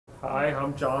Hi,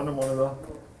 I'm John. I'm one of the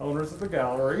owners of the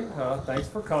gallery. Thanks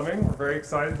for coming. We're very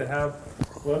excited to have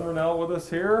Glenn Renell with us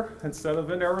here instead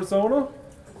of in Arizona.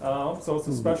 So it's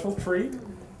a special treat.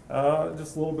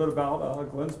 Just a little bit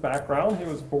about Glenn's background. He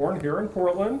was born here in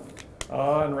Portland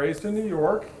and raised in New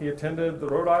York. He attended the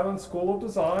Rhode Island School of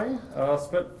Design,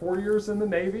 spent 4 years in the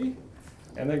Navy,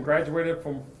 and then graduated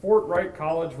from Fort Wright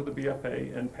College with a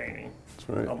BFA in painting. That's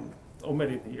right. I'm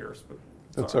omitting the years, but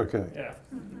that's sorry. okay. Yeah.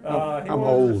 I'm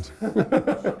old.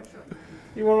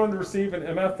 He went on to receive an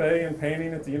MFA in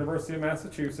painting at the University of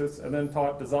Massachusetts, and then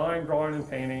taught design, drawing, and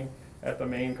painting at the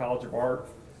Maine College of Art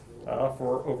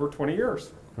for over 20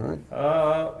 years. Right.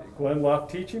 Glenn left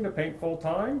teaching to paint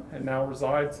full-time and now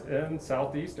resides in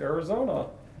Southeast Arizona.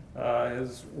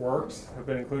 His works have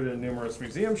been included in numerous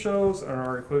museum shows and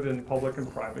are included in public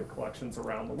and private collections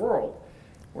around the world.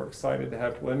 We're excited to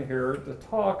have Glenn here to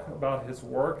talk about his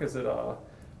work as it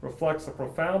reflects a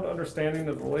profound understanding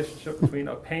of the relationship between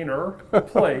a painter,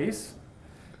 place,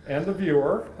 and the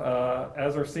viewer,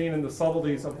 as are seen in the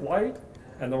subtleties of light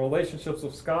and the relationships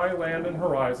of sky, land, and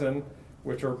horizon,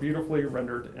 which are beautifully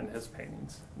rendered in his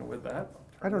paintings. And with that,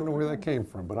 I don't know where that came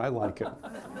from, but I like it.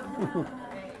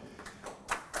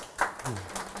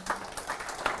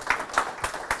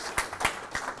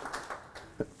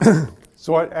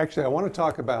 So I want to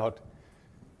talk about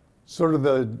sort of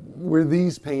where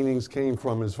these paintings came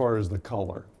from as far as the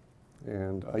color.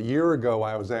 And a year ago,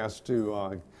 I was asked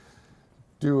to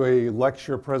do a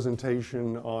lecture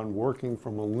presentation on working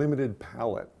from a limited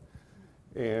palette.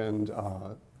 And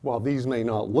while these may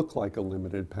not look like a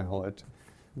limited palette,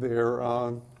 their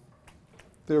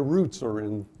roots are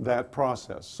in that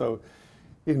process. So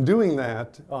in doing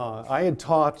that, I had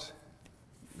taught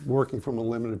working from a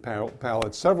limited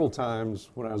palette several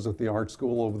times when I was at the art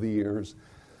school over the years.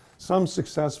 Some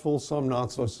successful, some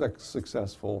not so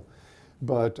successful.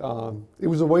 But it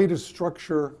was a way to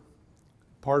structure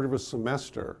part of a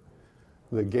semester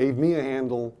that gave me a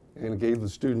handle and gave the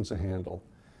students a handle.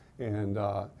 And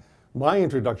my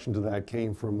introduction to that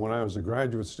came from when I was a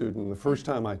graduate student. The first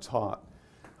time I taught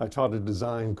a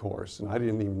design course, and I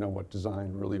didn't even know what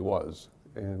design really was.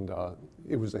 And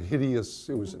it was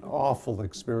an awful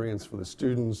experience for the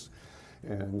students,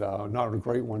 and not a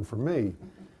great one for me.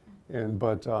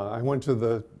 But I went to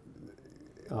the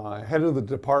head of the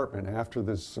department after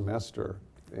this semester,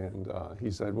 and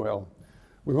he said, well,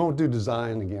 we won't do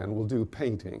design again, we'll do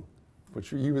painting,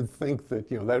 which you would think that,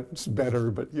 that's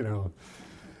better, but,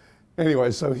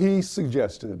 Anyway, so he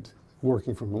suggested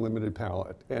working from a limited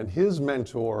palette, and his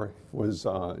mentor was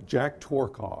Jack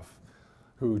Torkoff,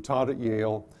 who taught at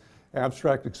Yale,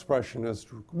 abstract expressionist,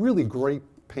 really great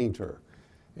painter,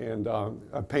 and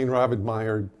a painter I've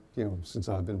admired, since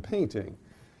I've been painting.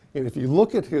 And if you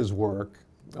look at his work,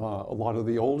 a lot of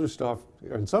the older stuff,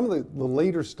 and some of the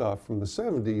later stuff from the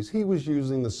 70s, he was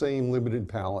using the same limited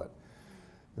palette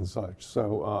and such.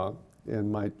 So,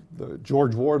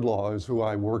 George Wardlaw is who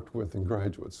I worked with in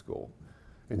graduate school,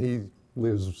 and he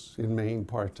lives in Maine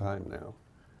part-time now.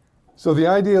 So the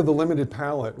idea of the limited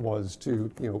palette was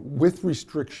to, with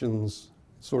restrictions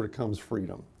sort of comes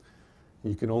freedom.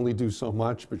 You can only do so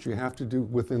much, but you have to do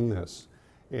within this.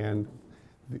 And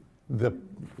let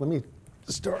me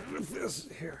start with this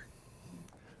here.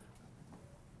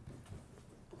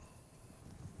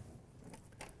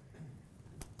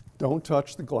 Don't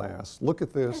touch the glass. Look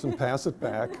at this and pass it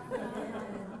back.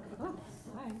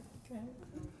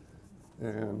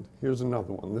 And here's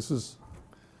another one.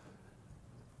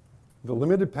 The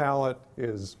limited palette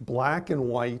is black and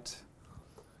white,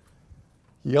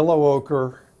 yellow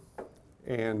ochre,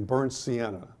 and burnt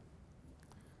sienna.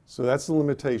 So that's the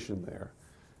limitation there.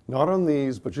 Not on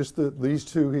these, but just these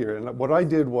two here. And what I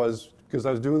did was, because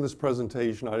I was doing this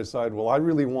presentation, I decided, well, I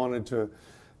really wanted to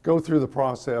go through the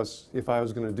process if I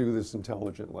was going to do this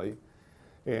intelligently.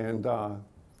 And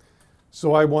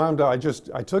so I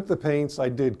took the paints, I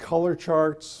did color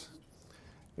charts,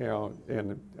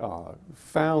 and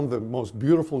found the most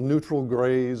beautiful neutral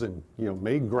grays and,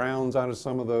 made grounds out of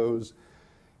some of those,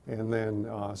 and then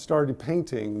started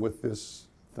painting with this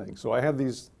thing. So I had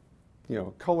these,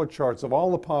 color charts of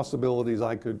all the possibilities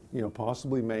I could,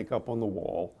 possibly make up on the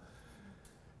wall.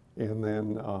 And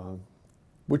then,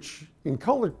 which in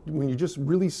color, when you're just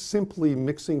really simply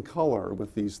mixing color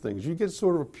with these things, you get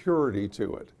sort of a purity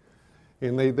to it.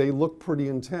 And they look pretty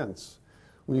intense.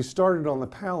 When you started on the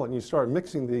palette and you start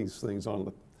mixing these things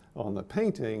on the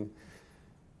painting,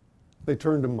 they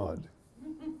turn to mud.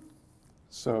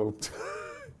 So,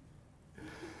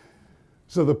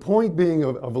 so the point being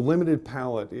of a limited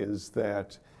palette is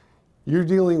that you're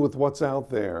dealing with what's out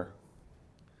there,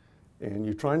 and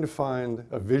you're trying to find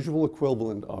a visual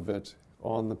equivalent of it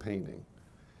on the painting.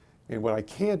 And what I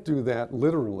can't do that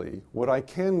literally, what I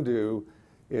can do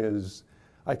is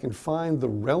I can find the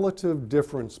relative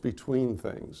difference between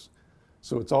things.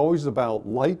 So it's always about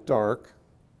light, dark,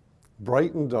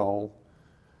 bright and dull,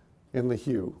 and the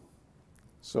hue.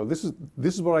 So this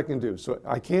is what I can do. So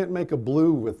I can't make a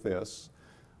blue with this.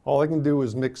 All I can do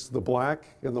is mix the black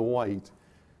and the white,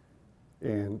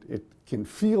 and it can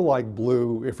feel like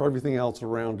blue if everything else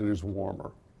around it is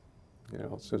warmer. You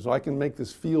know, so I can make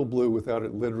this feel blue without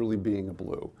it literally being a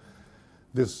blue.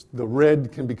 The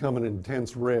red can become an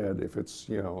intense red if it's,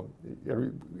 you know,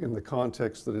 in the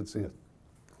context that it's in.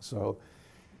 So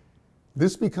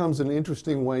this becomes an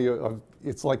interesting way of,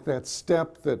 it's like that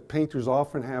step that painters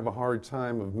often have a hard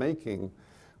time of making,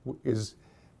 is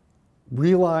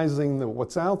realizing that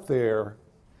what's out there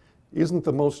isn't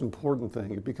the most important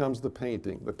thing. It becomes the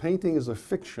painting. The painting is a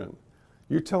fiction.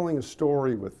 You're telling a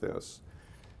story with this.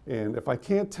 And if I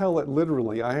can't tell it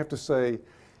literally, I have to say,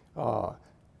 the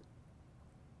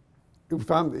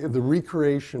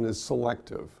recreation is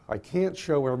selective. I can't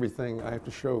show everything. I have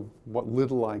to show what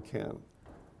little I can.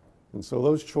 And so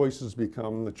those choices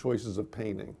become the choices of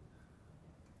painting.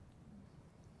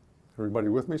 Everybody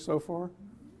with me so far?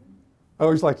 I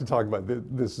always like to talk about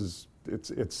this.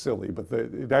 It's silly, but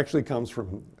it actually comes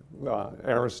from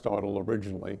Aristotle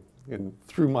originally. And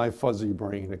through my fuzzy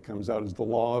brain, it comes out as the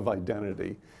law of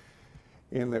identity.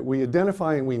 In that we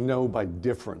identify and we know by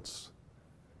difference.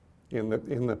 In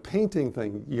the painting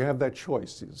thing, you have that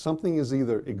choice. Something is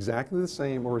either exactly the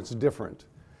same or it's different.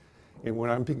 And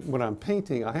when I'm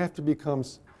painting, I have to become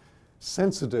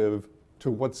sensitive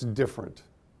to what's different.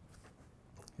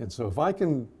 And so if I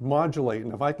can modulate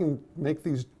and if I can make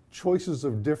these choices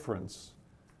of difference,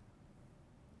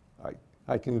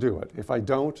 I can do it. If I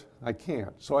don't, I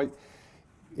can't. So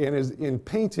in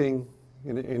painting,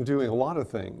 in doing a lot of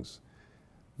things,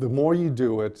 the more you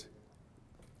do it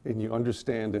and you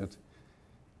understand it,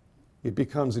 it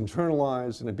becomes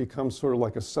internalized and it becomes sort of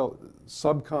like a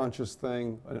subconscious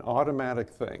thing, an automatic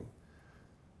thing.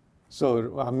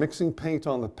 So I'm mixing paint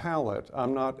on the palette.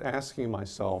 I'm not asking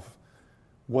myself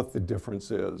what the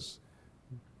difference is,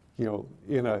 you know,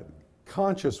 in a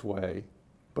conscious way,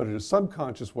 but in a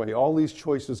subconscious way, all these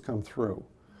choices come through.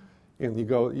 And you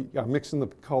go, I'm mixing the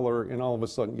color, and all of a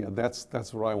sudden, yeah,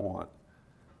 that's what I want.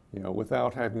 You know,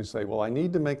 without having to say, well, I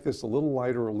need to make this a little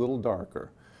lighter, a little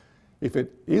darker. If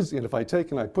it is, and if I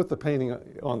take and I put the painting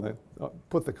on the,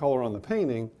 put the color on the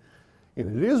painting,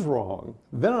 and it is wrong,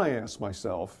 then I ask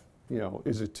myself, you know,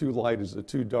 is it too light, is it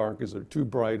too dark, is it too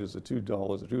bright, is it too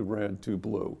dull, is it too red, too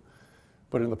blue?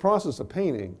 But in the process of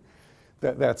painting,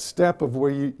 that step of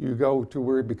where you go to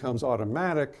where it becomes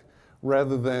automatic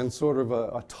rather than sort of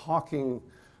a talking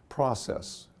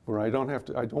process where I don't have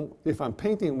to, if I'm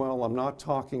painting well, I'm not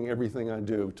talking everything I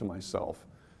do to myself.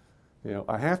 You know,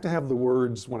 I have to have the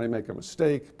words when I make a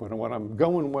mistake, but when I'm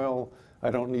going well,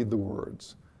 I don't need the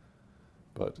words.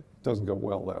 But it doesn't go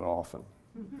well that often.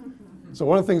 So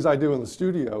one of the things I do in the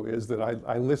studio is that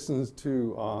I listen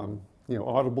to you know,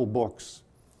 audible books,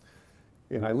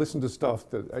 and I listen to stuff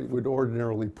that would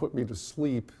ordinarily put me to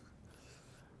sleep,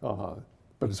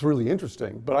 but it's really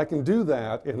interesting. But I can do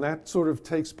that, and that sort of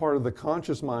takes part of the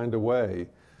conscious mind away.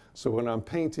 So when I'm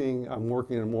painting, I'm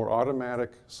working at a more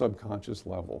automatic subconscious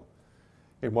level.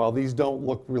 And while these don't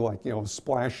look really like, you know,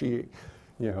 splashy,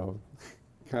 you know,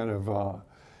 kind of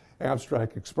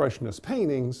abstract expressionist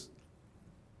paintings,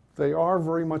 they are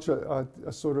very much a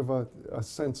sort of a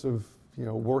sense of, you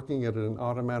know, working at an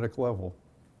automatic level.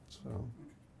 So,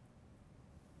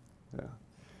 yeah.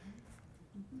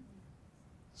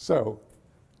 So,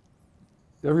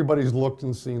 everybody's looked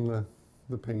and seen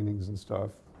the paintings and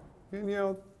stuff. And, you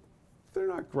know, they're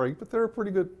not great, but they're a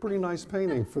pretty nice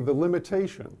painting for the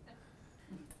limitation.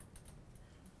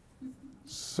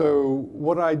 So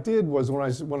what I did was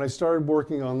when I started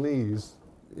working on these,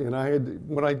 and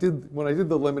when I did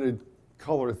the limited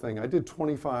color thing, I did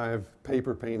 25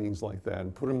 paper paintings like that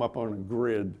and put them up on a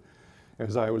grid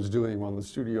as I was doing on the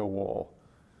studio wall.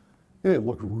 And it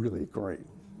looked really great,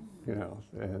 you know.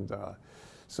 And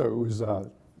so it was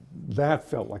that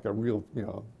felt like a real, you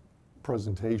know,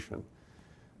 presentation.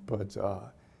 But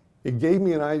it gave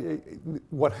me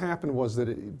what happened was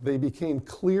that they became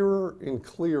clearer and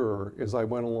clearer as I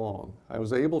went along. I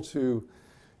was able to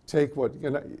take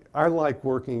and I like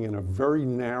working in a very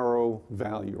narrow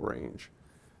value range.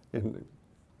 And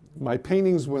my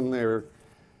paintings, when they're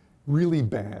really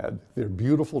bad, they're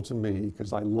beautiful to me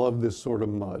because I love this sort of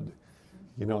mud.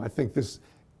 You know, I think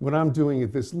when I'm doing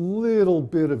it, this little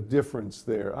bit of difference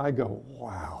there, I go,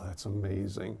 wow, that's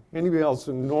amazing. Anybody else,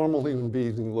 a normal human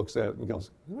being looks at it and goes,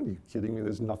 what are you kidding me?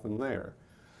 There's nothing there.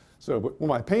 So but when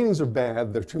my paintings are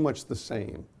bad, they're too much the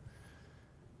same.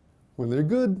 When they're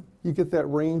good, you get that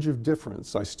range of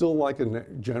difference. I still like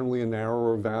generally a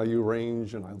narrower value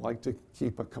range, and I like to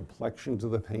keep a complexion to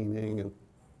the painting and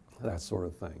that sort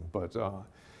of thing. But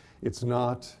it's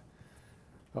not,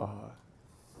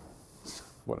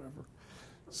 whatever.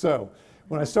 So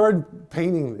when I started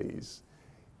painting these,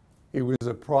 it was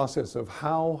a process of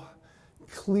how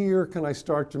clear can I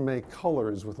start to make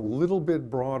colors with a little bit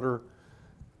broader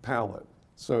palette.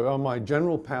 So on my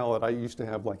general palette, I used to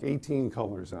have like 18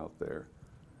 colors out there.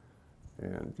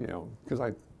 And, you know, because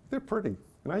they're pretty,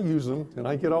 and I use them, and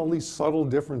I get all these subtle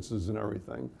differences and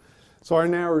everything. So I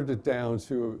narrowed it down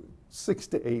to 6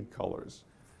 to 8 colors.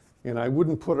 And I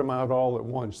wouldn't put them out all at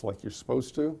once like you're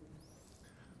supposed to,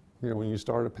 you know, when you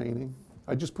start a painting.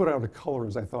 I just put out a color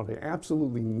as I thought I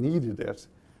absolutely needed it,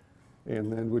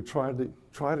 and then would try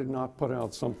to not put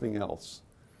out something else.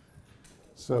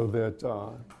 So that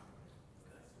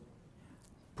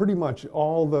pretty much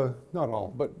all the, not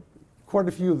all, but quite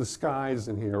a few of the skies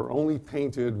in here are only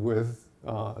painted with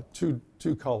two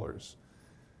colors.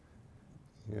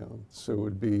 You know, so it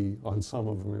would be, on some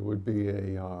of them, it would be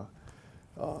a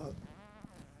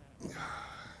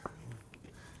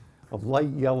light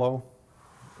yellow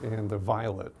and a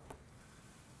violet.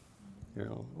 You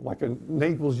know, like a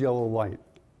Naples yellow light.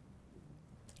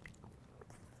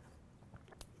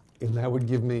 And that would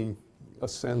give me a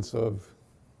sense of,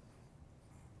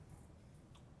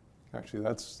 actually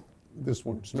that's, this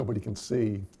one, which nobody can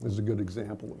see, is a good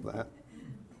example of that.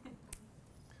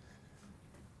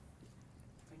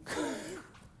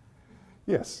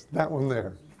 Yes, that one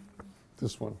there,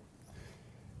 this one.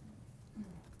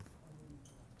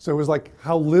 So it was like,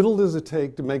 how little does it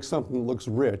take to make something that looks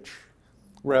rich,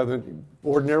 rather than,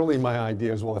 ordinarily my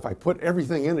idea is, well, if I put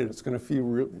everything in it, it's going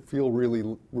to feel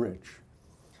really rich.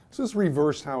 So this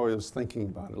reversed how I was thinking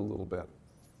about it a little bit.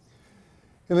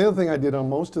 And the other thing I did on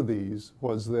most of these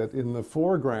was that in the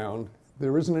foreground,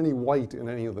 there isn't any white in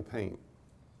any of the paint.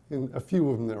 In a few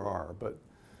of them there are, but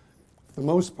for the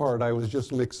most part, I was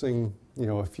just mixing, you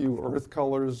know, a few earth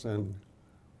colors and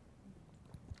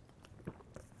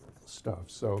stuff.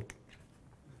 So,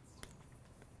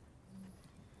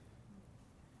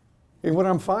 and what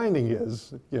I'm finding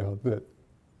is, you know, that,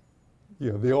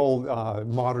 you know, the old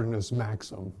modernist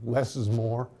maxim, less is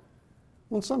more.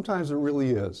 Well, sometimes it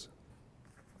really is.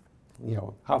 You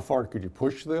know, how far could you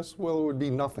push this? Well, it would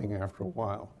be nothing after a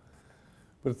while.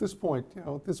 But at this point, you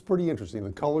know, it's pretty interesting.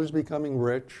 The color's becoming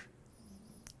rich,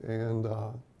 and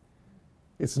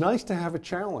it's nice to have a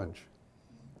challenge,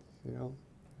 you know.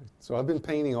 So I've been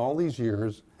painting all these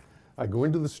years. I go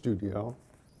into the studio,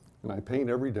 and I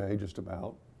paint every day just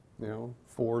about, you know,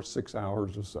 4 or 6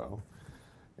 hours or so.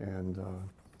 And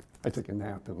I take a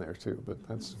nap in there too, but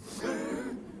that's...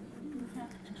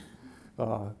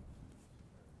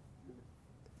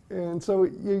 and so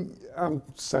I'm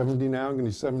 70 now, I'm going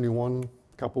to be 71 in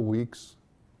a couple weeks.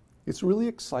 It's really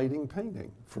exciting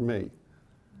painting for me.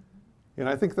 And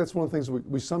I think that's one of the things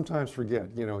we sometimes forget.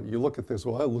 You know, you look at this,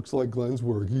 well, that looks like Glenn's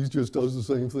work. He just does the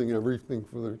same thing, everything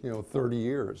for the, you know, 30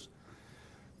 years.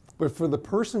 But for the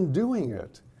person doing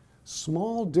it,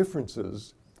 small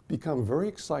differences become very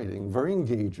exciting, very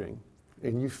engaging,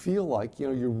 and you feel like, you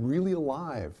know, you're really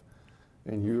alive,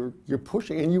 and you're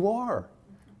pushing, and you are,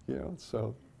 you know.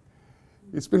 So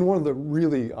it's been one of the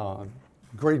really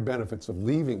great benefits of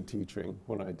leaving teaching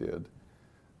when I did,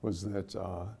 was that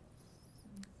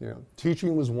you know,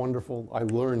 teaching was wonderful. I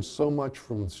learned so much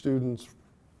from the students,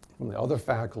 from the other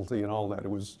faculty and all that. It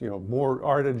was, you know, more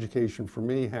art education for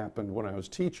me happened when I was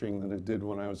teaching than it did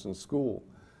when I was in school.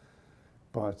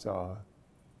 But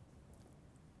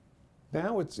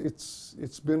now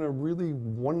it's been a really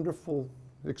wonderful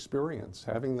experience,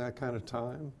 having that kind of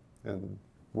time and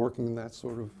working in that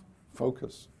sort of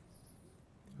focus.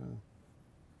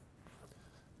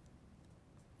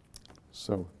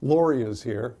 So Lori is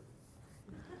here.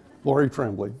 Lori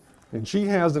Tremblay, and she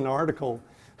has an article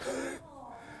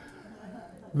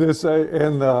this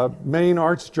in the Maine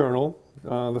Arts Journal,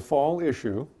 the fall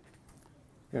issue,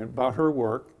 and about her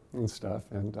work and stuff,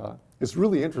 and it's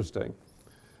really interesting.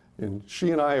 And she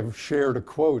and I have shared a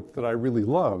quote that I really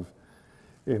love,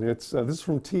 and it's this is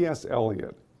from T.S.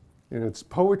 Eliot, and it's,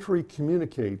 "Poetry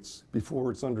communicates before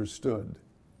it's understood."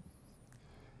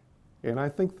 And I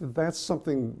think that that's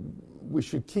something we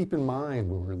should keep in mind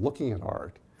when we're looking at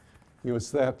art. You know,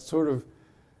 it's that sort of,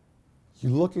 you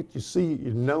look at, you see,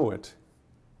 you know it,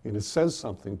 and it says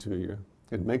something to you.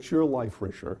 It makes your life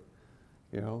richer,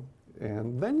 you know,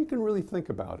 and then you can really think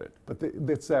about it. But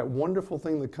it's that wonderful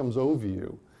thing that comes over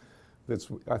you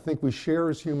that's, I think, we share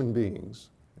as human beings.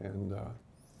 And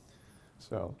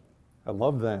so I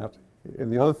love that.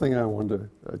 And the other thing I wanted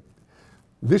to,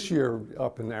 this year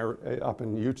up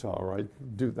in Utah, right?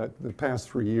 The past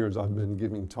 3 years I've been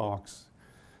giving talks,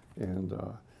 and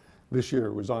this year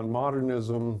it was on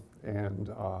modernism,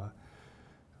 and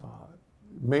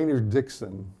Maynard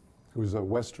Dixon, who's a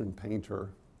Western painter,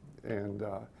 and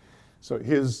so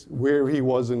where he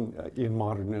was in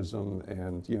modernism,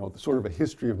 and sort of a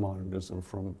history of modernism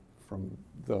from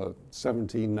the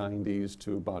 1790s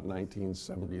to about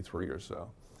 1973 or so.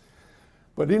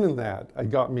 But in that, it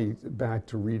got me back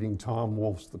to reading Tom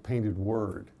Wolfe's The Painted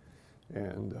Word,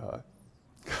 and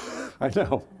I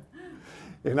know.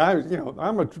 And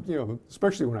I'm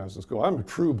especially when I was in school, I'm a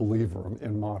true believer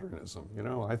in modernism.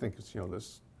 I think it's the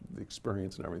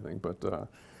experience and everything. But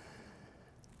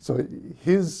so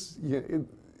the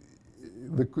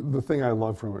thing I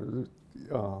love from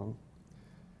it,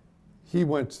 he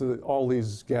went to all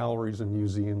these galleries and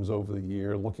museums over the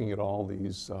year, looking at all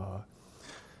these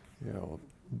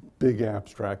big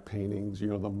abstract paintings, the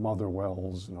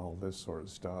Motherwells and all this sort of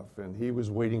stuff. And he was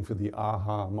waiting for the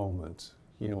aha moment,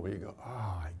 where you go,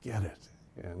 I get it.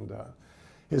 And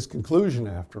his conclusion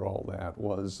after all that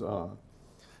was,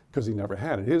 because he never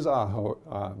had it, his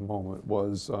aha moment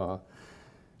was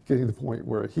getting to the point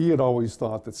where he had always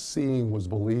thought that seeing was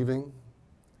believing.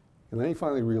 And then he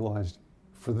finally realized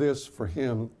for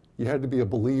him, you had to be a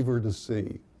believer to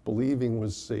see. Believing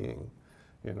was seeing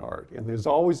in art. And there's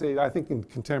always I think in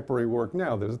contemporary work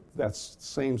now, that's the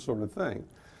same sort of thing.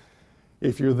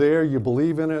 If you're there, you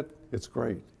believe in it, it's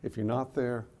great. If you're not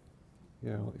there,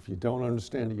 if you don't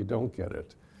understand it, you don't get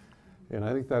it. And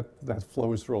I think that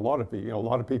flows through a lot of people. A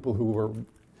lot of people who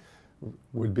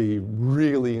would be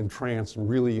really entranced and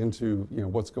really into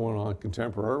what's going on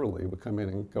contemporarily would come in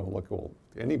and go, look, well,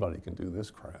 anybody can do this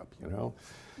crap,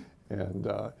 And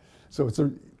so it's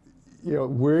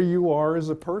where you are as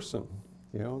a person,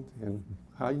 and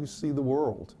how you see the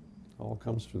world all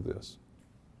comes through this.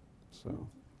 So,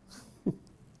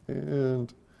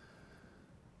 and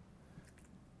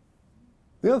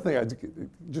the other thing,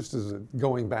 just as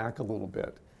going back a little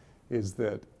bit, is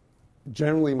that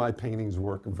generally my paintings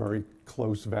work a very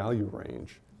close value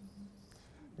range.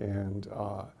 And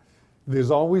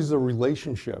there's always a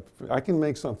relationship. I can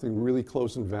make something really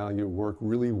close in value work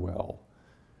really well,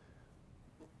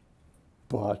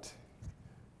 but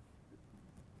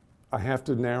I have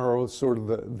to narrow sort of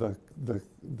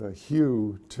the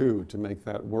hue too to make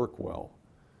that work well.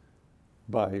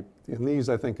 In these,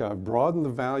 I think I've broadened the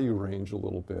value range a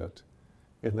little bit,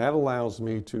 and that allows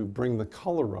me to bring the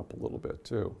color up a little bit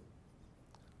too.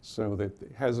 So that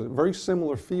it has a very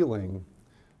similar feeling,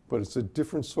 but it's a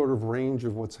different sort of range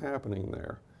of what's happening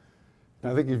there.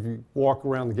 And I think if you walk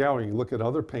around the gallery, you look at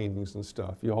other paintings and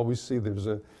stuff, you always see if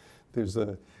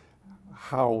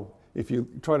you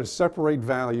try to separate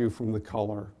value from the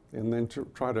color, and then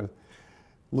try to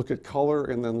look at color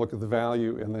and then look at the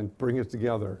value and then bring it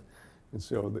together. And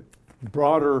so the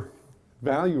broader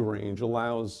value range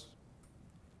allows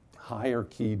higher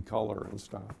keyed color and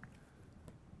stuff,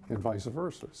 and vice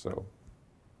versa. So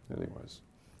anyways,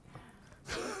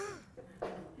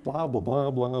 blah, blah,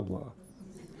 blah, blah, blah.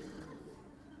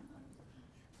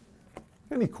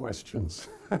 Any questions?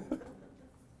 So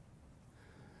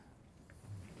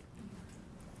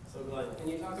Glenn, can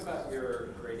you talk about your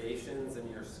gradations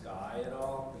and your sky at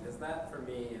all? Because that for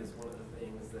me is one of the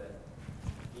things that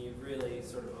you really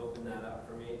sort of opened that up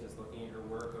for me, just looking at your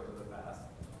work over the past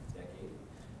decade.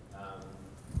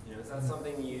 Is that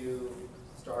something you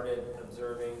started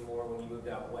observing more when you moved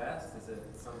out west? Is it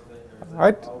something, or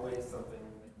is it always something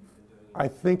that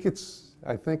you've been doing?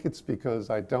 I think it's because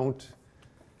I don't.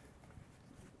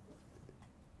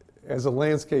 As a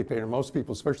landscape painter, most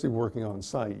people, especially working on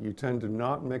site, you tend to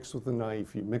not mix with the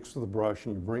knife. You mix with the brush,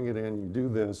 and you bring it in. You do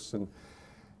this, and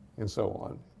so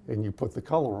on, and you put the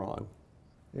color on.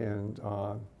 And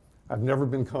I've never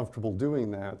been comfortable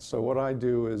doing that. So what I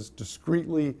do is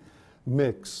discreetly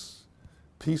mix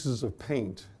pieces of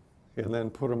paint and then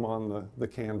put them on the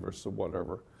canvas or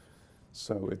whatever.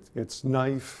 So it's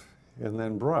knife and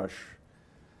then brush.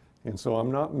 And so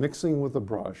I'm not mixing with the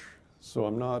brush. So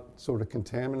I'm not sort of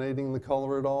contaminating the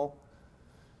color at all.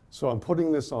 So I'm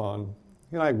putting this on,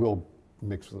 and I will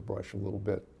mix with the brush a little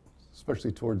bit,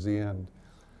 especially towards the end.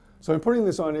 So I'm putting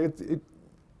this on.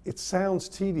 It sounds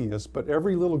tedious, but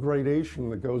every little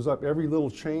gradation that goes up, every little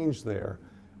change there,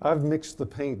 I've mixed the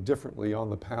paint differently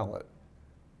on the palette.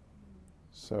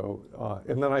 So,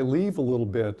 and then I leave a little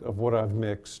bit of what I've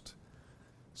mixed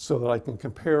so that I can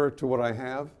compare it to what I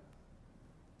have.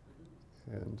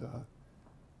 And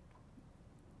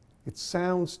it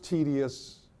sounds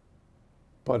tedious,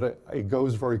 but it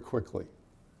goes very quickly.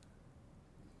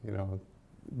 You know,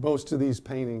 most of these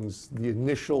paintings, the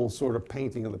initial sort of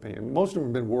painting of the painting, most of them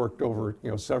have been worked over,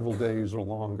 you know, several days or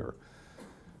longer.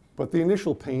 But the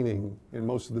initial painting in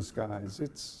most of the skies,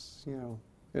 it's, you know,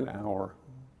 an hour,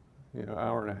 you know,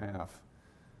 hour and a half.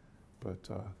 But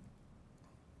does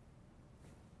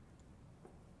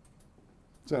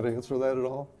that answer that at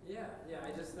all? Yeah, yeah.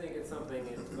 I just think it's something,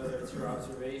 whether it's your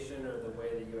observation or the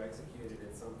way that you execute it,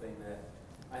 it's something that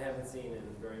I haven't seen in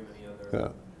very many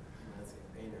other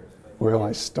landscape painters. But Well,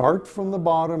 I start from the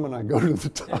bottom and I go to the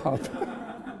top.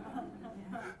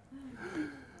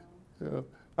 Yeah.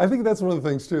 I think that's one of the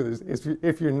things too, is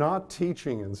if you're not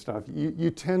teaching and stuff,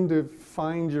 you tend to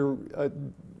find your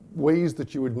ways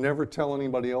that you would never tell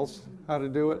anybody else how to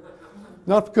do it.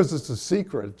 Not because it's a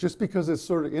secret, just because it's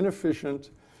sort of inefficient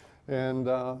and,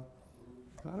 I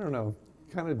don't know,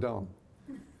 kind of dumb.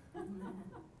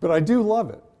 But I do love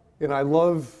it, and I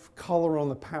love color on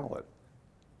the palette.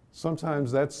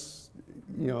 Sometimes that's,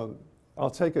 you know,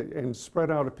 I'll take it and spread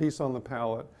out a piece on the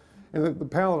palette. And the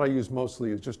palette I use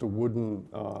mostly is just a wooden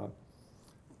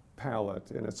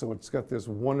palette, and so it's got this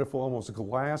wonderful, almost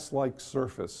glass-like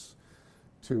surface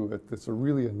to it that's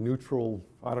really a neutral,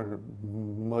 I don't know,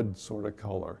 mud sort of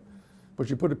color. But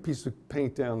you put a piece of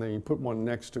paint down there, you put one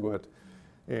next to it,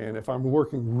 and if I'm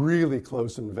working really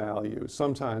close in value,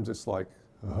 sometimes it's like,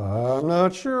 I'm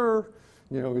not sure,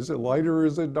 you know, is it lighter or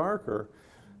is it darker?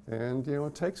 And, you know,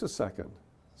 it takes a second.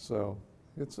 So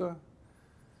it's a,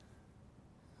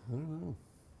 I don't know.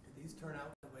 Do these turn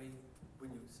out the way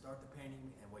when you start the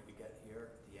painting and what you get here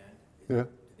at the end? Yeah. Do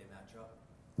they match up?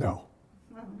 No.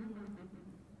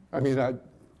 I mean, I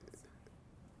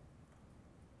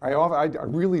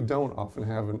really don't often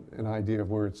have an idea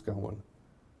of where it's going.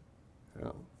 You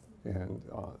know? And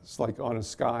it's like on a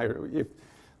sky, or if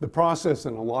the process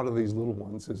in a lot of these little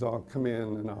ones is I'll come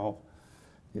in and I'll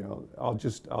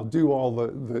do all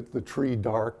the tree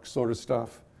dark sort of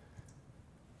stuff,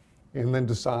 and then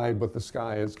decide what the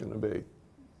sky is going to be.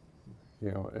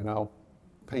 You know, and I'll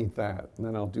paint that, and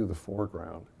then I'll do the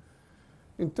foreground.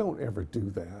 And don't ever do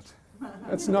that.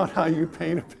 That's not how you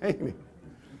paint a painting.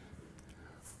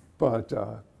 But,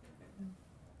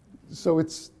 so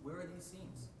it's... Where are these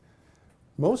scenes?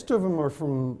 Most of them are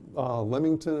from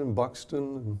Leamington and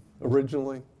Buxton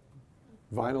originally,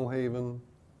 Vinyl Haven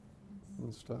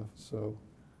and stuff, so.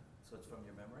 So it's from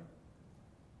your memory?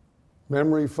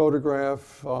 Memory,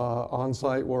 photograph,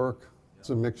 on-site work,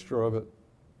 it's a mixture of it.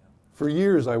 For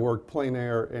years I worked plein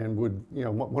air and would, you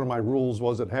know, one of my rules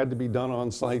was it had to be done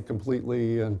on site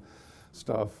completely and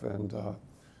stuff, and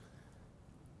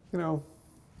you know,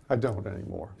 I don't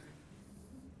anymore.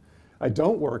 I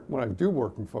don't work, when I do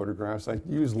work in photographs, I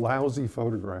use lousy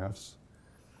photographs.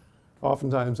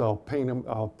 Oftentimes I'll paint them,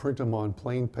 I'll print them on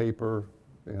plain paper,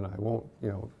 and I won't, you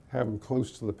know, have them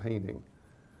close to the painting.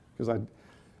 Because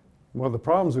one of the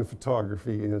problems with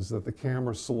photography is that the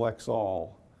camera selects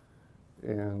all.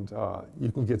 And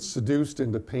you can get seduced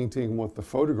into painting what the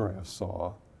photograph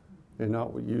saw and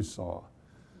not what you saw.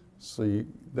 So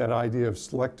that idea of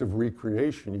selective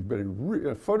recreation, you better,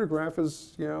 a photograph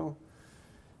is, you know,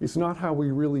 it's not how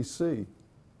we really see.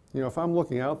 You know, if I'm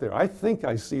looking out there, I think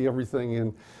I see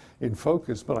everything in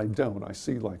focus, but I don't. I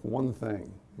see like one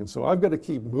thing. And so I've got to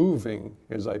keep moving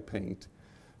as I paint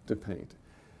to paint.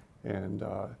 And,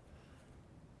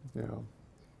 you know,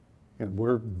 and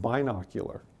we're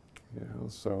binocular. You know,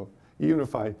 so even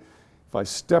if I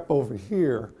step over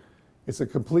here, it's a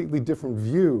completely different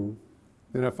view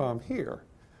than if I'm here.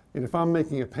 And if I'm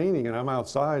making a painting and I'm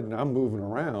outside and I'm moving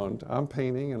around, I'm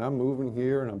painting and I'm moving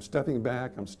here and I'm stepping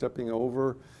back, I'm stepping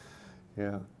over.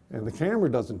 Yeah, and the camera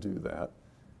doesn't do that.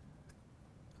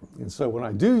 And so when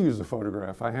I do use a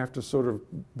photograph, I have to sort of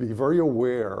be very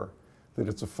aware that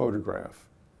it's a photograph.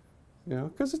 You know,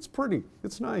 because it's pretty,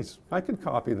 it's nice. I could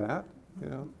copy that, you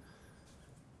know.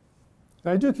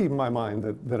 And I do keep in my mind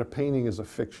that a painting is a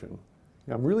fiction.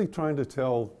 I'm really trying to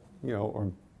tell, you know,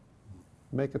 or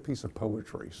make a piece of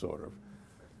poetry, sort of,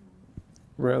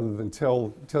 rather than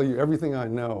tell you everything I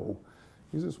know.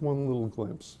 It's just one little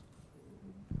glimpse.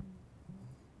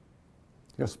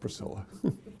 Yes, Priscilla.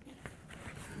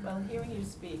 Well, hearing you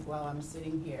speak while I'm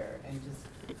sitting here and just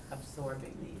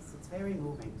absorbing these, it's very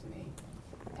moving to me.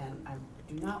 And I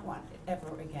do not want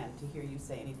ever again to hear you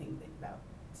say anything about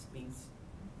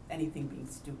anything being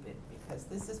stupid, because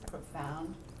this is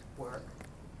profound work.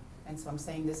 And so I'm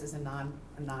saying this as a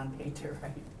non-painter,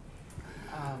 right?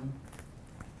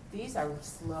 These are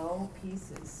slow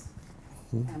pieces.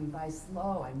 And by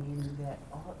slow, I mean that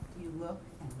you look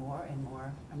and more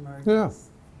emerges. Yeah.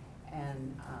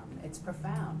 And it's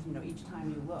profound. You know, each time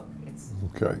you look, it's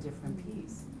Okay. a different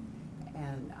piece.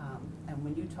 And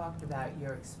when you talked about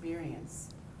your experience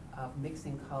of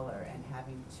mixing color and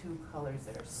having two colors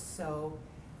that are so,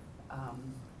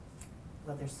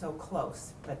 well, they're so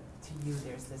close, but to you,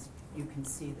 there's this, you can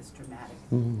see this dramatic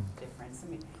difference.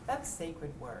 I mean, that's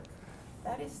sacred work.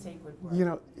 That is sacred work. You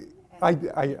know, One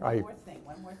more thing,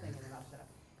 and then I'll shut up.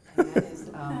 And that is,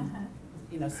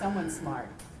 you know, someone smart,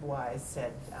 wise,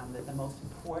 said that the most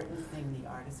important thing the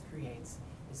artist creates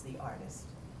is the artist.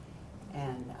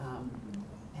 And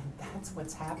that's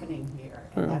what's happening here,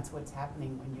 and that's what's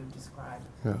happening when you describe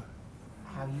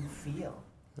how you feel.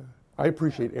 I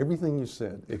appreciate everything you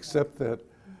said, except that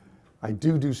I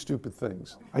do stupid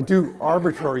things. I do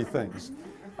arbitrary things.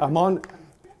 I'm on,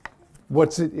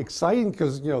 what's exciting,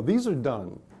 because, you know, these are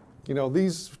done. You know,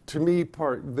 these, to me,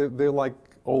 they're like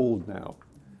old now.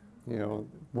 You know,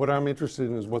 what I'm interested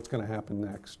in is what's going to happen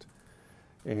next.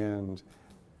 And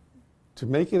to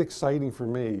make it exciting for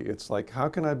me, it's like, how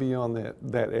can I be on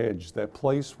that edge, that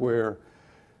place where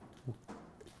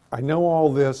I know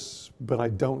all this, but I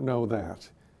don't know that.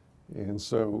 And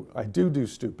so I do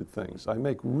stupid things. I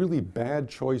make really bad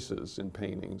choices in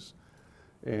paintings,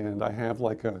 and I have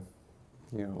like a,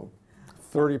 you know,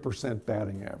 30%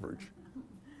 batting average.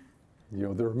 You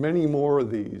know, there are many more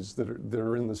of these that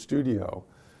are in the studio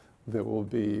that will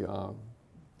be,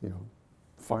 you know,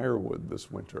 firewood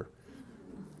this winter.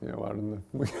 You know, out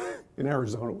in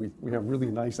Arizona, we have really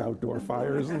nice outdoor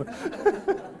fires.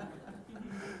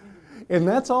 And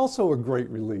that's also a great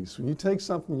release. When you take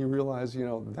something, you realize, you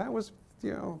know, that was,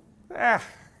 you know,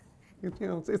 you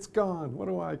know, it's gone. What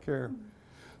do I care?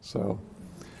 So,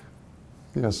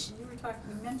 yes. You were talking,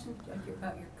 you mentioned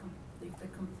about the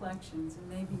complexions, and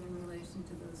maybe in relation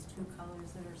to those two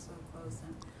colors that are so close,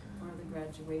 and or the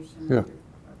graduation. Yeah. Or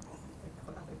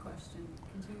the other question.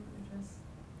 Could you address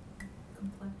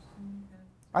complexion?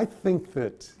 I think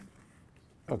that,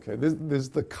 okay, there's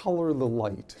the color of the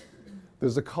light.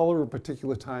 There's a color of a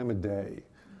particular time of day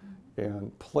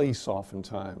and place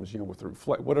oftentimes, you know, with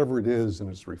whatever it is, and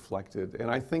it's reflected.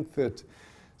 And I think that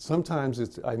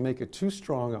sometimes I make it too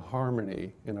strong a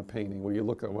harmony in a painting where you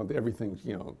look at, well, everything,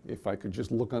 you know, if I could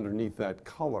just look underneath that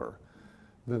color,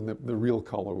 then the real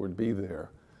color would be there.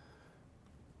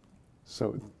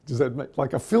 So does that make,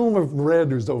 like a film of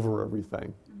red is over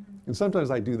everything. And sometimes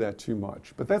I do that too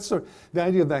much. But that's the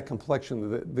idea of that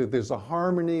complexion, that there's a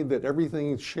harmony that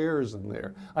everything shares in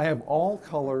there. I have all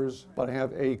colors, but I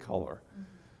have a color.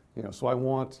 You know, so I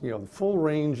want, you know, the full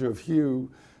range of hue,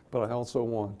 but I also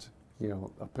want, you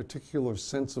know, a particular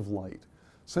sense of light,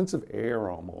 sense of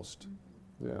air almost.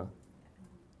 Yeah.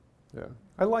 Yeah.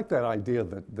 I like that idea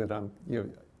that I'm, you know,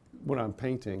 when I'm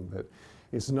painting, that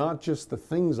it's not just the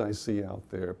things I see out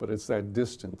there, but it's that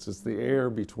distance, it's the air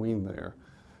between there.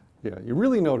 Yeah, you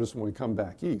really notice when we come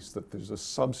back east that there's a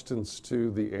substance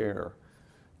to the air,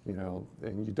 you know,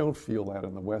 and you don't feel that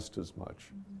in the West as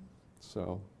much.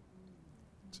 So,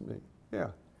 to me, yeah.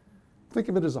 Think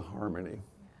of it as a harmony.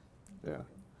 Yeah.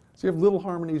 So you have little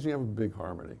harmonies, you have a big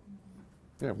harmony.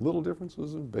 You have little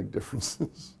differences and big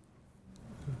differences.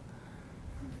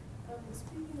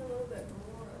 Speaking a little bit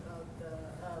more about the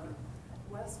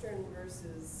Western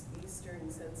versus Eastern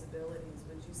sensibilities,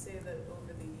 would you say that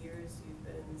over the years you've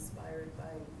been inspired by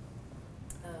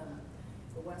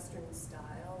the Western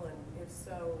style, and if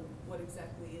so, what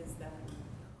exactly is that?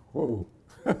 Whoa.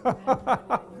 In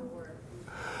your work?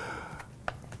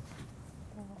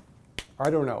 I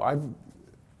don't know.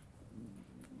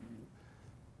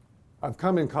 I've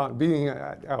come in being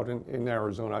out in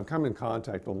Arizona, I've come in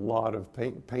contact with a lot of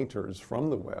painters from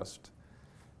the West,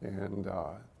 and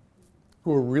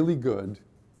who are really good.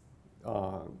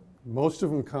 Most of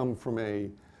them come from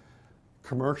a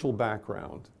commercial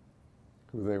background,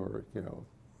 who they were, you know,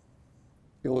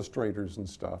 illustrators and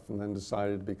stuff, and then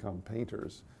decided to become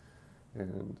painters.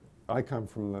 And I come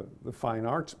from the fine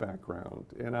arts background,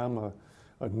 and I'm a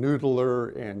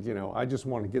noodler, and, you know, I just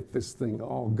want to get this thing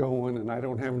all going, and I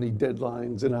don't have any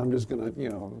deadlines, and I'm just going to, you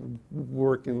know,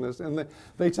 work in this. And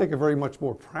they take a very much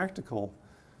more practical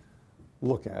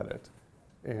look at it,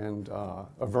 and are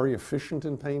very efficient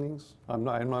in paintings. I'm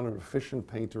not an efficient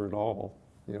painter at all.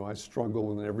 You know, I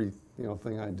struggle in every, you know,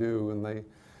 thing I do, and they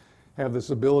have this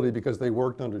ability because they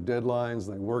worked under deadlines,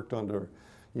 they worked under,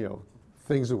 you know,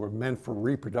 things that were meant for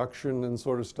reproduction and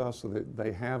sort of stuff, so that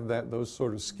they have those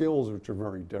sort of skills which are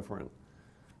very different.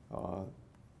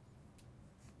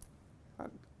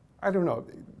 I don't know.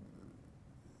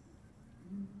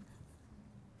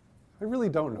 I really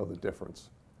don't know the difference,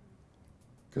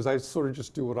 because I sort of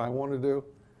just do what I want to do.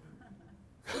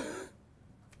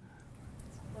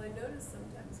 Well, I notice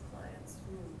sometimes clients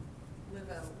who live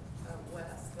out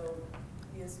west, they'll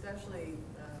be especially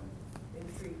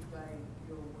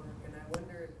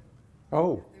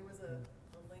Oh, There was a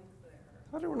link there.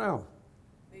 I don't know.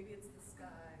 Maybe it's the sky.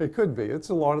 It could be. It's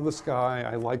a lot of the sky.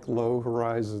 I like low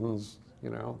horizons, you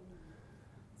know.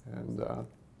 And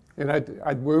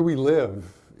where we live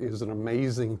is an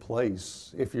amazing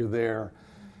place if you're there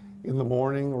in the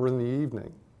morning or in the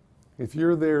evening. If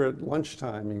you're there at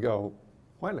lunchtime, you go,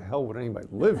 why the hell would anybody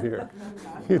live here?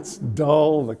 It's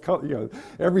dull,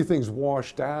 everything's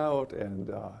washed out,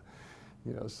 and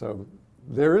so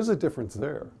there is a difference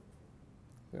there.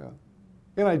 Yeah,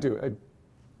 and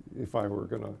if I were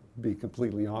going to be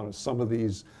completely honest, some of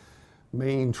these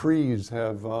Maine trees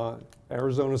have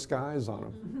Arizona skies on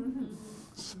them.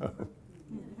 So,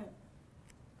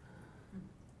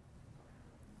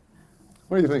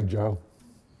 what do you think, Joe?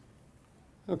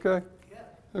 Okay?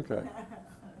 Okay.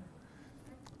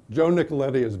 Joe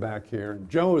Nicoletti is back here.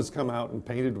 Joe has come out and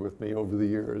painted with me over the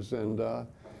years, and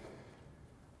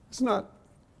it's not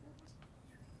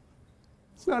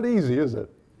easy, is it?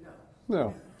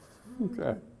 No. No.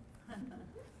 Okay.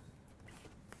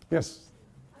 Yes?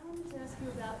 I wanted to ask you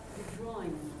about the drawing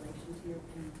in relation to your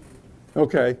painting.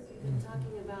 Okay. You've been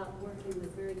talking about working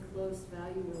with very close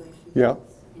value relationships Yeah.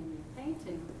 in your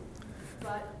painting,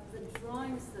 but the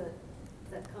drawings that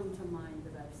come to mind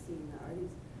that I've seen are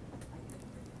these like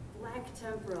black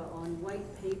tempera on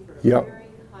white paper, Yep. very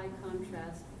high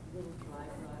contrast, little dry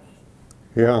brush.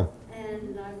 Yeah.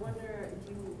 And I wonder,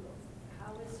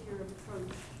 how is your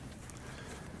approach?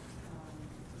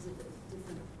 Is it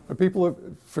different? Are people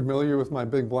familiar with my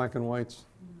big black and whites?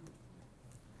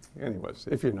 Anyways,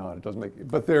 if you're not, it doesn't make.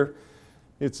 But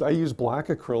I use black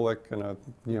acrylic and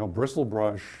a bristle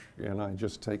brush, and I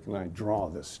just take and I draw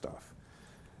this stuff.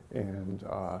 And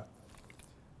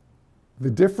the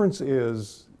difference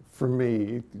is, for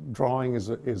me, drawing is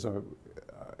a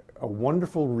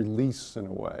wonderful release in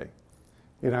a way.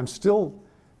 And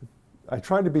I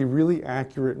try to be really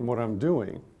accurate in what I'm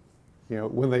doing.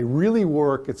 When they really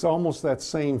work, it's almost that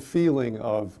same feeling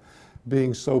of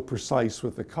being so precise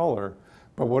with the color.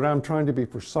 But what I'm trying to be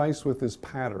precise with is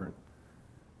pattern.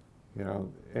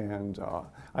 And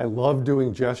I love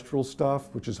doing gestural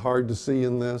stuff, which is hard to see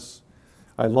in this.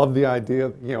 I love the idea,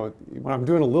 when I'm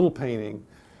doing a little painting,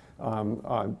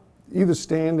 either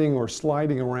standing or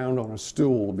sliding around on a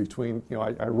stool between,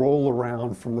 I roll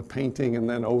around from the painting and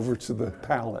then over to the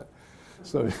palette.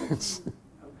 So it's,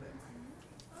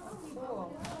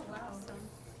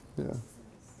 yeah.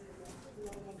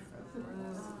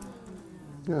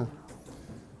 Yeah.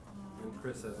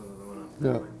 Chris has another one up.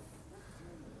 Yeah.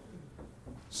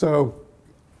 So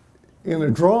in a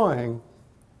drawing,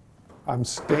 I'm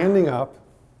standing up.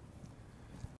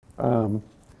 I'm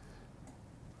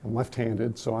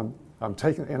left-handed, so I'm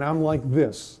taking, and I'm like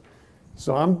this.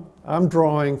 So I'm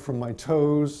drawing from my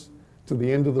toes to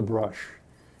the end of the brush,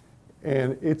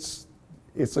 and it's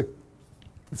a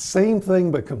same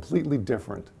thing but completely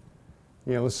different.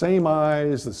 The same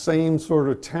eyes, the same sort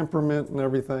of temperament and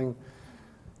everything,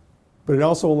 but it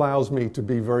also allows me to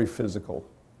be very physical.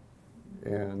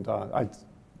 And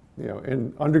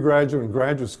in undergraduate and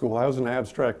graduate school, I was an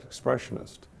abstract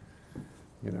expressionist.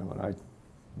 And I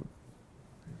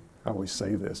always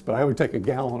say this, but I would take a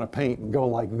gallon of paint and go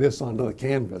like this onto the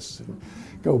canvas and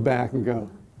go back and go,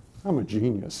 I'm a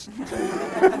genius.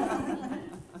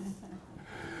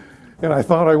 And I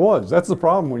thought I was. That's the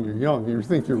problem when you're young. You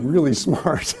think you're really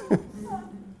smart.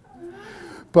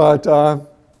 But, and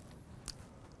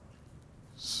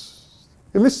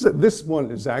this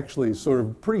one is actually sort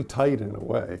of pretty tight in a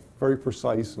way, very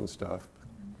precise and stuff.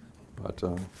 But,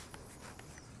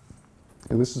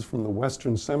 and this is from the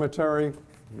Western Cemetery.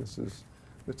 This is,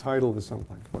 the title is something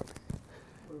like, what?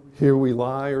 Here We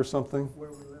Lie or something?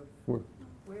 Where we live.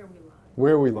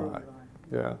 Where We Lie.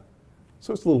 Yeah.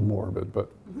 So it's a little morbid,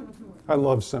 but I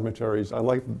love cemeteries. I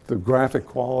like the graphic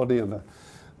quality and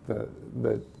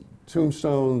the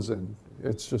tombstones, and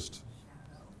it's just,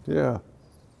 yeah.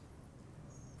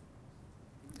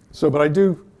 So, but I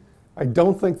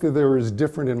don't think that they're as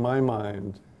different in my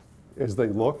mind as they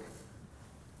look.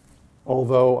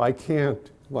 Although I can't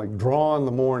like draw in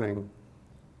the morning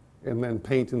and then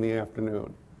paint in the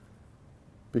afternoon,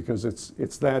 because it's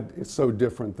so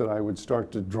different that I would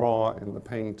start to draw in the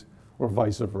paint or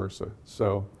vice versa.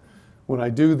 So when I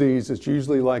do these, it's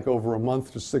usually like over a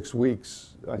month to 6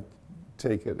 weeks I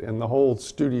take it, and the whole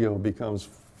studio becomes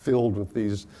filled with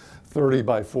these 30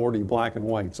 by 40 black and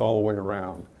whites all the way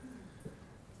around.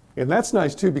 And that's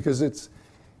nice too, because it's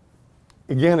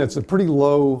a pretty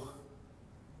low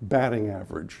batting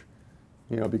average,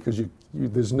 because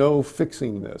there's no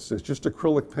fixing this. It's just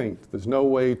acrylic paint. There's no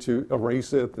way to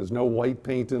erase it. There's no white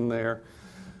paint in there.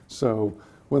 So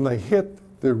when they hit,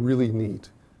 they're really neat.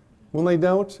 When they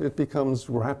don't, it becomes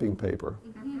wrapping paper,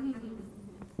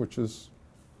 which is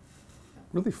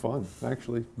really fun,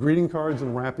 actually. Greeting cards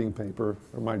and wrapping paper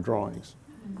are my drawings.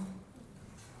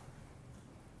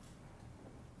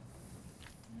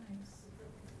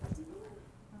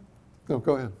 No,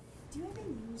 go ahead. Do you ever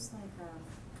use like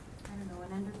I don't know,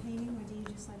 an underpainting, or do you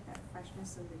just like that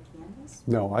freshness of the canvas?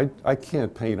 No, I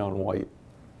can't paint on white.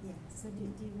 Yeah, so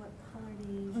what color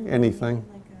do you usually Anything. make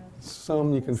it like a,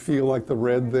 Some you can feel like the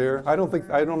red there.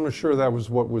 I'm not sure that was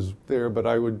what was there, but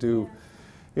I would do,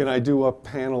 and I do up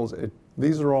panels.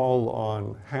 These are all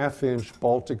on 1/2-inch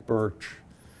Baltic birch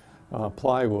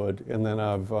plywood, and then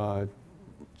I've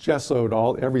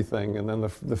gessoed everything, and then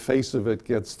the face of it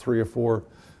gets 3 or 4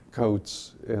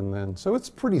 coats, and then, so it's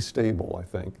pretty stable, I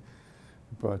think.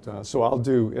 But, so I'll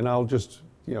just,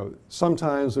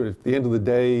 sometimes at the end of the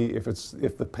day,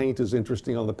 if the paint is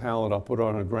interesting on the palette, I'll put it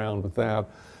on the ground with that.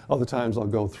 Other times I'll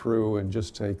go through and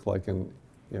just take like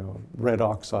red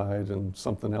oxide and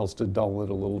something else to dull it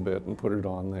a little bit and put it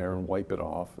on there and wipe it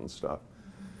off and stuff.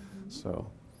 So,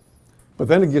 but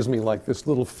then it gives me like this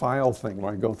little file thing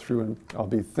where I go through and I'll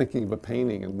be thinking of a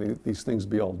painting and these things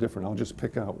be all different. I'll just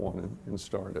pick out one and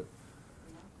start it.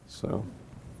 So.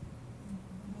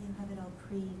 you have it all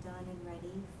pre-done and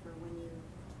ready for when you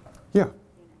Yeah. do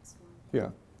your next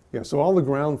one? Yeah. So all the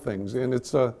ground things, and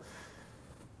it's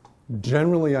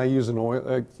generally I use an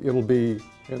oil. It'll be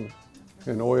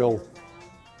an oil Brown,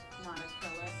 not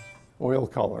acrylic. oil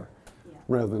color Yeah.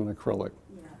 rather than acrylic,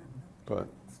 Yeah. but.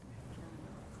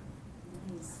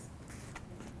 Nice.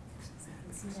 I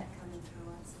can see that coming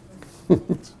through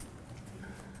us.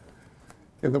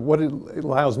 And what it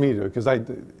allows me to do, because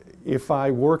if I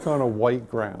work on a white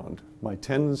ground, my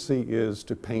tendency is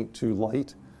to paint too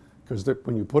light, because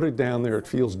when you put it down there, it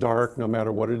feels dark no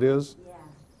matter what it is. Yeah.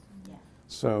 Yeah.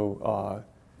 So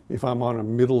if I'm on a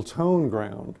middle tone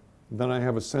ground, then I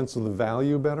have a sense of the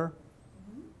value better.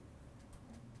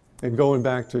 And going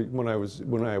back to when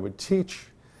I would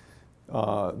teach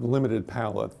limited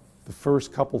palette, the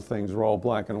first couple things were all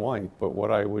black and white, but what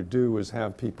I would do is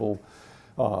have people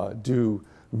do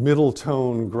middle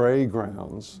tone gray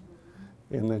grounds,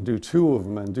 and then do 2 of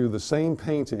them and do the same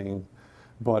painting,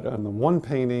 but on the one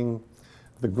painting,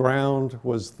 the ground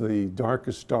was the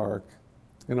darkest dark,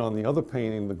 and on the other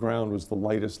painting, the ground was the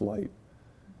lightest light.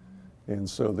 And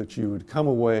so that you would come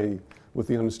away with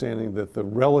the understanding that the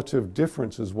relative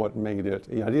difference is what made it.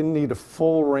 I didn't need a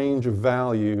full range of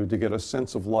value to get a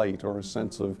sense of light or a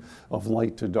sense of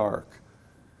light to dark.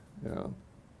 Yeah.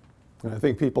 And I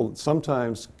think people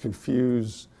sometimes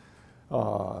confuse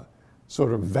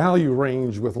sort of value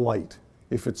range with light.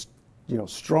 If it's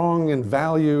strong in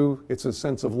value, it's a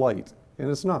sense of light, and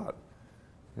it's not.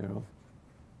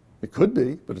 It could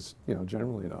be, but it's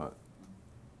generally not.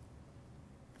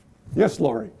 Yes,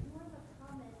 Lori. More of a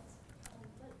comment.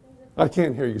 I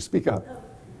can't hear you. Speak up.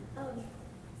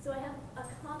 So I have a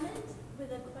comment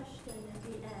with a question at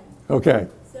the end. Okay.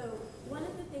 So one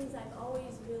of the things I've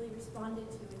always really responded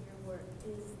to in your work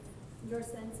is your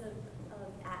sense of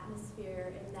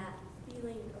atmosphere and that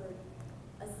feeling, or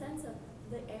a sense of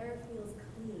the air feels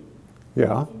clean.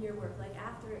 Yeah. In your work, like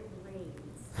after it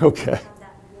rains. Okay. You have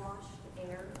that washed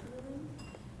air feeling.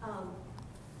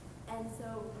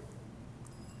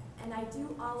 And I do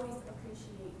always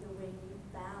appreciate the way you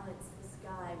balance the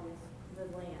sky with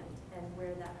the land and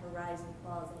where that horizon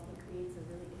falls. I think creates a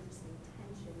really interesting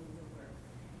tension in your work.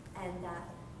 And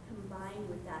that combined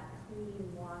with that clean,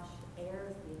 washed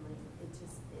air feeling,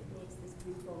 it makes this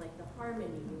beautiful, like the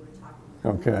harmony you were talking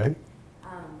about. Okay.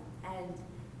 And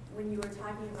when you were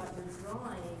talking about your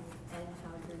drawing and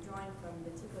how you're drawing from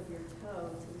the tip of your toe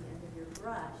to the end of your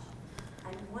brush,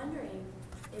 I'm wondering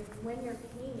if when you're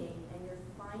painting and you're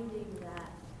finding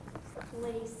that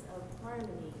place of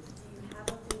harmony, do you have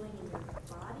a feeling in your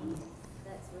body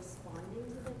that's responding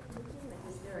to the painting?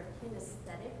 Like, is there a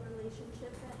kinesthetic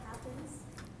relationship that happens?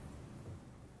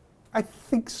 I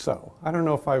think so. I don't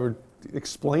know if I would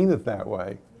explain it that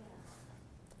way.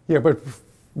 Yeah, but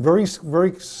very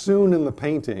soon in the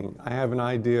painting, I have an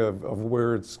idea of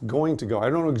where it's going to go. I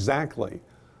don't know exactly,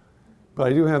 but I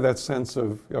do have that sense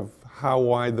of how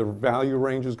wide the value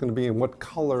range is going to be and what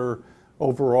color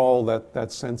overall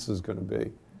that sense is going to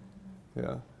be.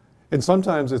 Yeah. And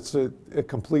sometimes it's a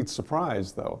complete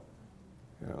surprise, though.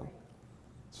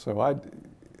 So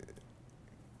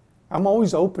I'm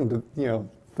always open to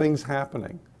things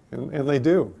happening, and they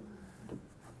do.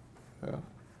 Yeah.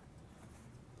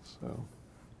 So.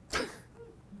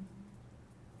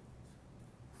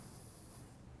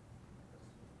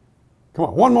 Come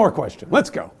on, one more question. Let's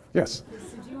go. Yes.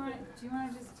 So do you want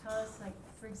to just tell us, like,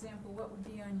 for example, what would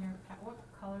be on your what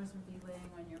colors would be laying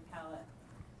on your palette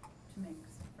to make,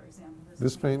 for example,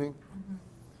 This painting? Mhm.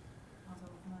 Also,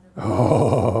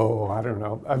 Oh, I don't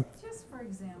know. just for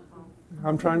example.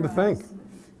 I'm trying to think. Eyebrows.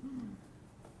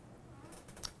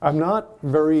 I'm not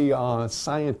very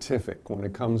scientific when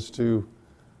it comes to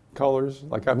colors.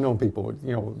 Like I've known people,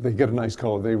 you know, they get a nice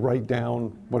color, they write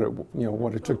down what it, you know,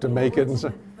 what it took to make it, and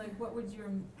so. Like, what would your,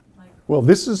 like, Well,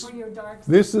 this is for your darks?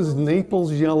 this is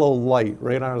Naples yellow light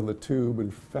right out of the tube.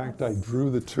 In fact, I drew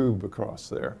the tube across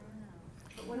there.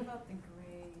 But what about the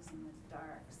grays and the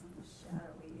darks and the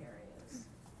shadowy areas?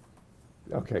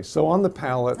 Okay, so on the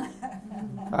palette,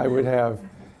 I would have.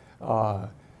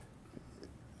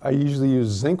 I usually use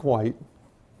zinc white,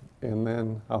 and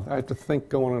then I have to think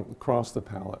going across the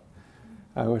palette.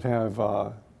 I would have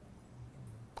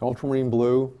ultramarine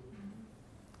blue,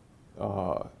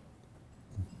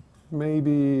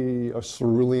 maybe a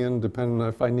cerulean, depending on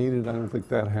if I need it. I don't think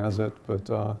that has it, but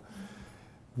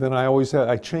then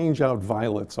I change out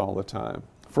violets all the time.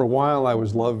 For a while, I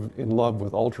was in love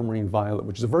with ultramarine violet,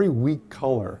 which is a very weak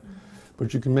color,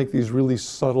 but you can make these really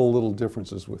subtle little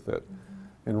differences with it.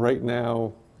 And right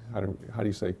now, how do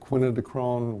you say,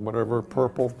 quinacridone, whatever,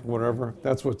 purple, whatever,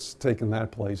 that's what's taken that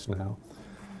place now.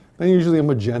 Then usually a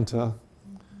magenta,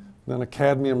 then a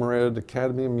cadmium red, a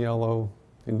cadmium yellow,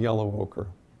 and yellow ochre.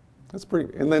 That's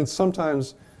pretty, and then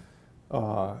sometimes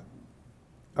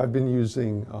I've been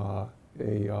using a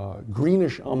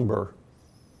greenish umber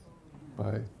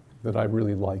that I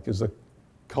really like, is a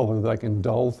color that I can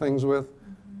dull things with,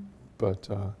 but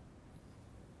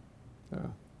yeah.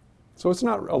 So it's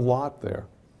not a lot there.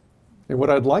 And what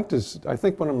I'd like to, I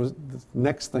think the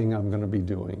next thing I'm going to be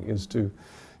doing is to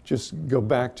just go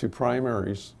back to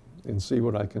primaries and see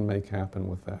what I can make happen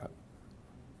with that.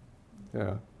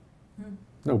 Yeah.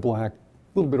 No black, a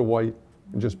little bit of white,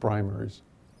 and just primaries.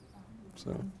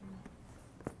 So.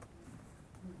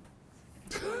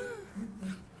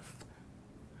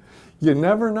 You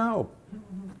never know.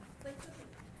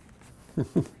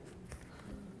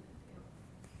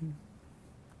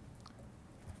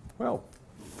 Well,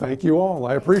 thank you all.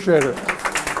 I appreciate it.